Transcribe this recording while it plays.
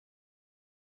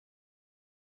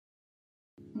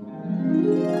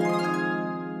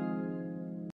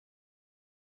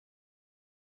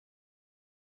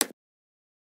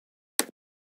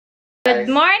Good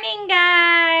morning,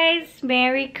 guys!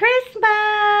 Merry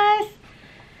Christmas!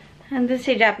 Andun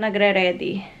si Jap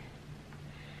nagre-ready.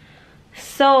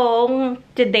 So,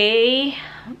 today,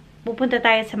 pupunta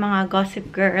tayo sa mga Gossip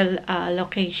Girl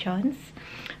locations.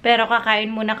 Pero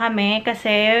kakain muna kami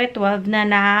kasi 12 na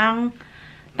ng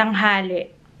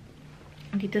tanghali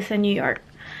dito sa New York.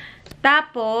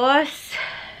 Tapos,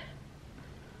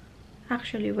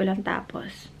 actually, walang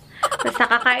tapos. Basta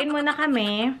kakain muna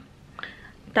kami.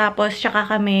 Tapos,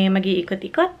 tsaka kami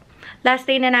mag-iikot-ikot. Last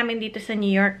day na namin dito sa New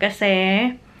York kasi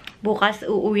bukas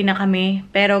uuwi na kami.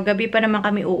 Pero gabi pa naman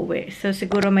kami uuwi. So,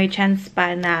 siguro may chance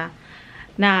pa na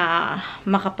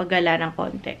makapagala ng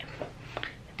konti.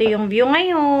 Ito yung view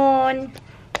ngayon.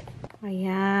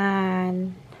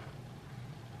 Ayan.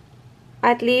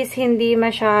 At least, hindi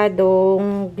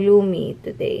masyadong gloomy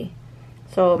today.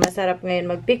 So, masarap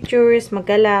ngayon mag-pictures,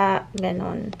 maggala,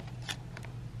 ganon.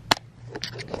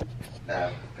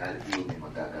 Kahit gloomy,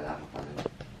 magagala pa rin.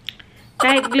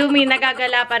 Kahit gloomy,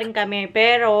 nagagala pa rin kami.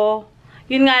 Pero,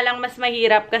 yun nga lang mas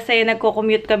mahirap kasi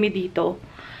nagko-commute kami dito.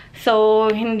 So,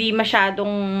 hindi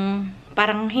masyadong,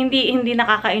 parang hindi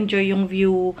nakaka-enjoy yung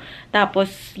view.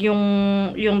 Tapos,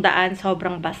 yung daan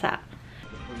sobrang basa.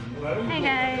 Hi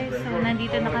guys! So,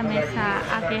 nandito na kami sa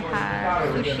Akeha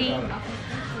Sushi.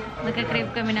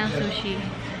 Nagka-crave kami ng sushi.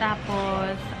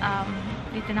 Tapos,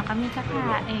 dito na kami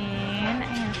kakain.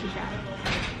 Ayan siya.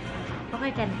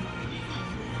 Okay ka na?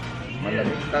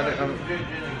 Malamig. Tari kami.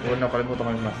 Nakalimutan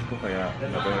kami mask ko kaya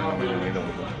nabayan naman yung ilong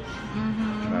ko.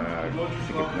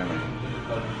 Sikip na lang.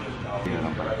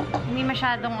 Hindi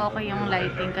masyadong okay yung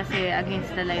lighting kasi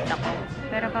against the light ako.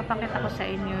 Pero papakita ko sa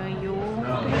inyo yung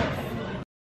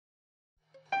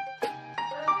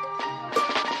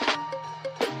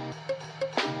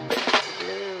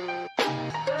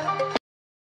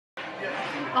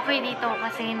okay dito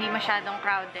kasi hindi masyadong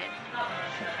crowded.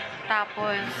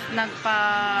 Tapos,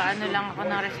 ano lang ako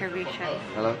ng reservation.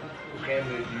 Hello?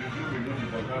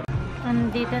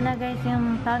 Andito na guys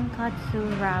yung tonkatsu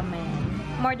ramen.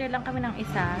 Order lang kami ng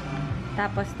isa.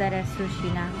 Tapos, the rest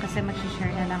sushi na. Kasi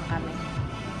mag-share na lang kami.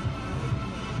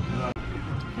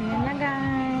 Ayan na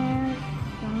guys.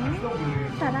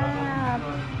 Sarap!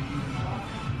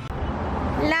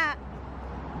 La!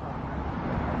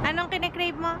 Anong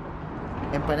kine-crave mo?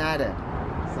 Empanada.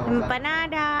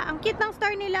 Empanada. Ang cute ng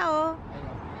store nila, oh.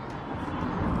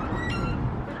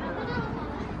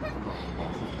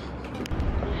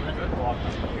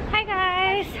 Hi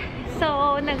guys!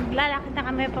 So, naglalakad na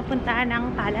kami papuntahan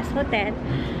ng Palace Hotel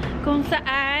kung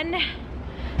saan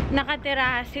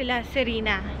nakatira sila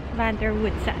Serena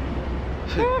Vanderwoodson.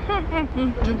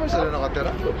 Diyan pa sila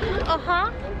nakatira?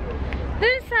 Oha?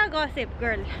 Dun sa Gossip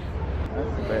Girl.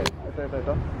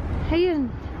 Ito. Ayun.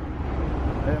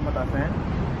 Ayun, mataas na yan?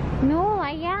 No,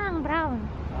 ayan, brown.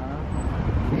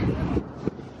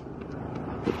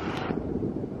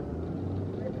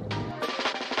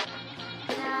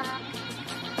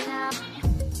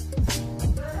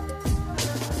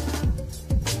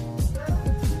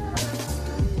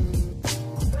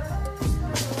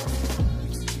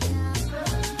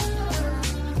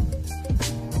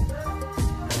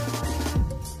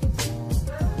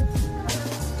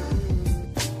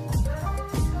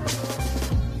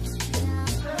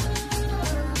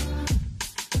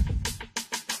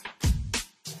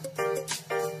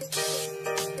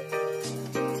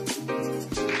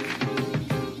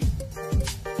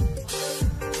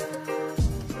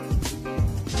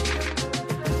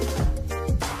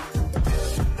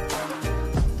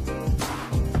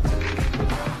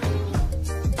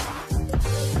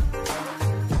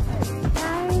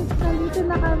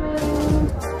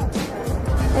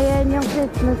 Yung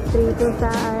Christmas tree kung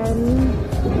saan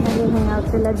nag-hangout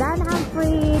sila Dan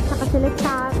Humphrey, saka sila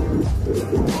Chuck.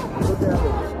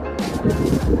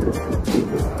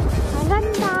 Ang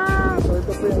ganda!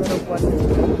 Ito po yung inupuan.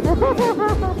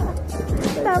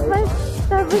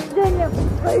 Tapos dun yung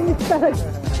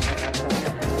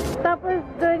tapos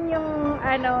dun yung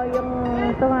yung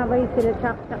tumabay sila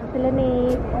Chuck, saka sila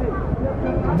Nate.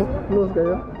 Close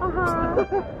kayo? Aha!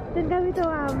 Dun kami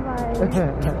tumabay.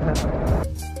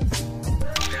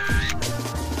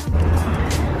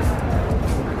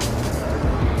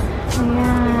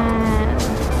 Ayan.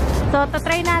 So,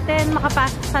 tatry natin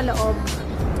makapasok sa loob.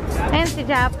 Ayan si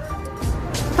Jap.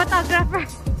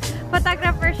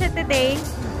 Photographer siya today.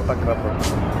 Photographer.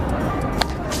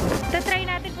 Tatry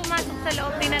natin pumasok sa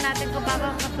loob. Tingnan natin kung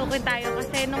papapasukin tayo.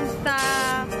 Kasi nung sa,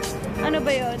 ano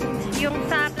ba yun? Yung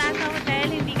sa Plaza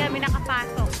Hotel, hindi kami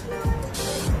nakapasok.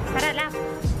 Tara lang.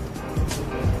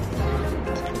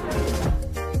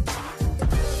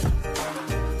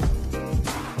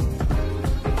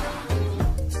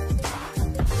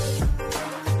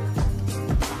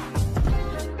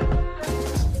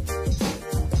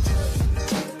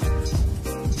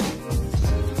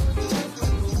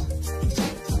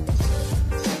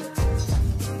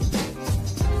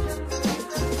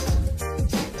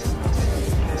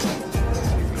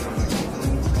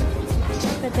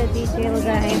 at the detail,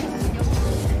 guys.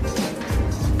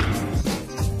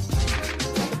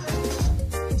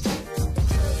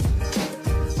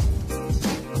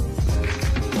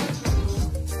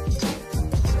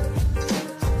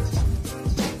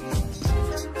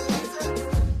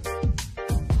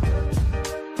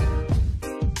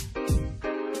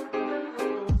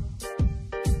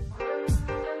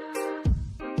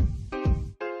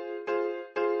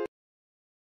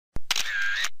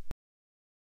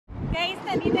 Guys,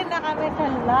 nandito na kami sa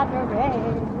Laduree.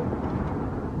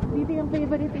 Dito yung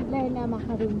favorite iglayan na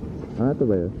macaroon. Ah, ito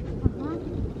ba yun?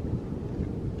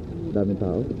 Daming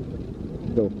tao.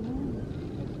 Go.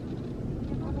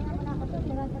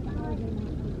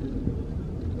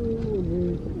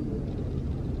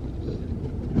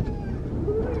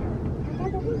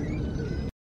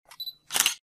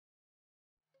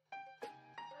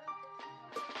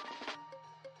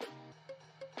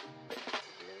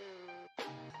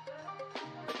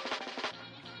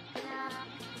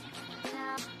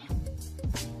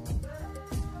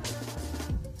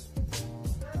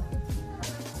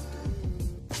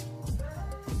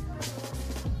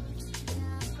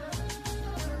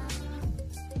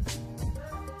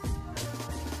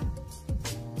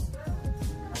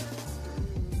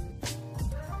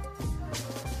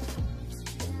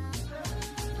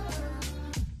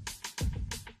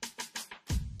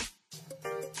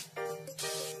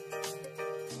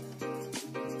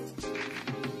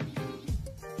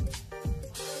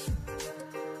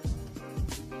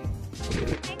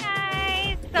 Hi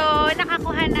guys! So,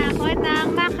 nakakuha na ako ng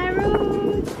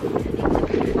macaroons.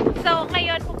 So,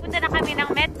 ngayon pupunta na kami ng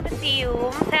Met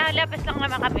Museum. Sa labas lang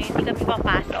naman kami, hindi kami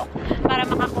papasok. Para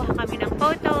makakuha kami ng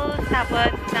photos,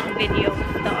 tapos ng videos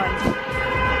doon.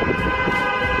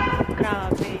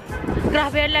 Grabe.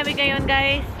 Grabe ang lamig ngayon,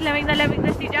 guys. Lamig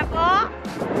na si Jack. Oh!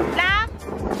 Lam!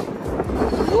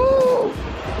 Woo!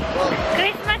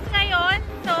 Christmas ngayon,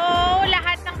 so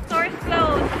lahat ng stores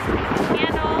closed.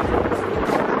 Yan o.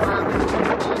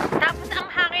 Tapos ang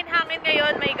hangin-hangin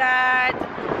ngayon, my God.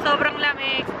 Sobrang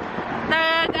lamig.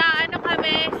 Nag-ano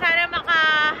kami, sana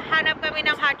makahanap kami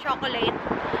ng hot chocolate.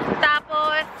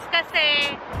 Tapos,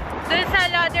 kasi, dun sa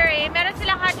Laduree, meron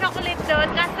silang hot chocolate doon,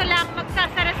 kaso lang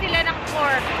magsasara sila ng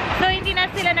 4. So, hindi na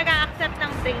sila nag-a-accept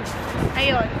ng drinks.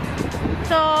 Ayun.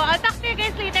 So, I'll talk to you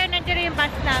guys later. Nandiyan yung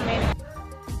bus namin.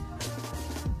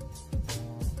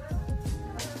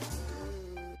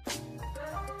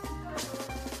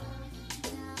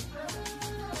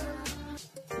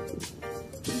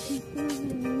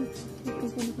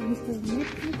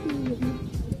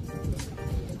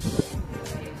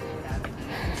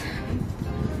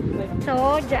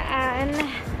 So, dyan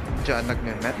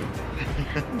nag-met?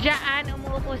 Dyan,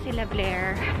 umuupo sila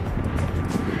Blair.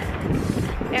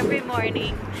 Every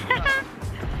morning.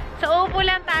 So, upo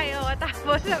lang tayo.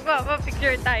 Tapos,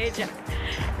 magpapapicture tayo dyan.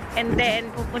 And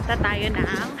then, pupunta tayo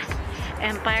ng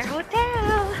Empire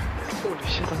Hotel. Holy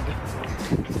shit, ang ganda.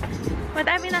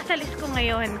 Madami nasa list ko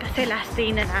ngayon kasi last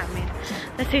day na namin.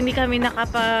 Kasi hindi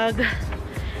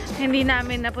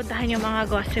namin napuntahan yung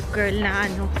mga gossip girl na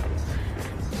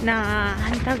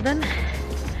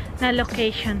na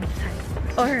location site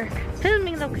or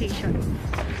filming location.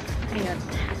 Ayun.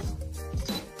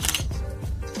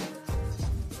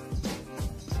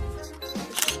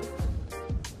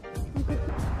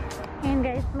 Ayan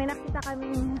guys, may nakita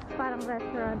kaming parang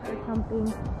restaurant or something.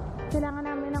 Kailangan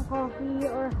namin ng coffee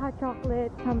or hot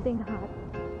chocolate, something hot.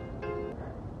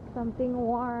 Something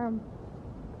warm.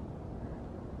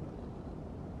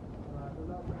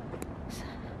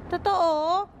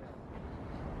 Totoo?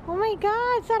 Oh my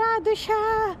God, sarado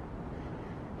siya.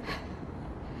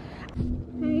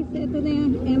 Guys, ito na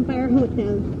yung Empire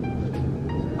Hotel.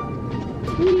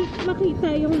 Hindi makita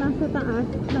yung nasa taas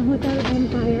ng Hotel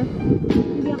Empire.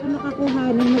 Hindi ako nakakuha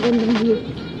ng magandang view.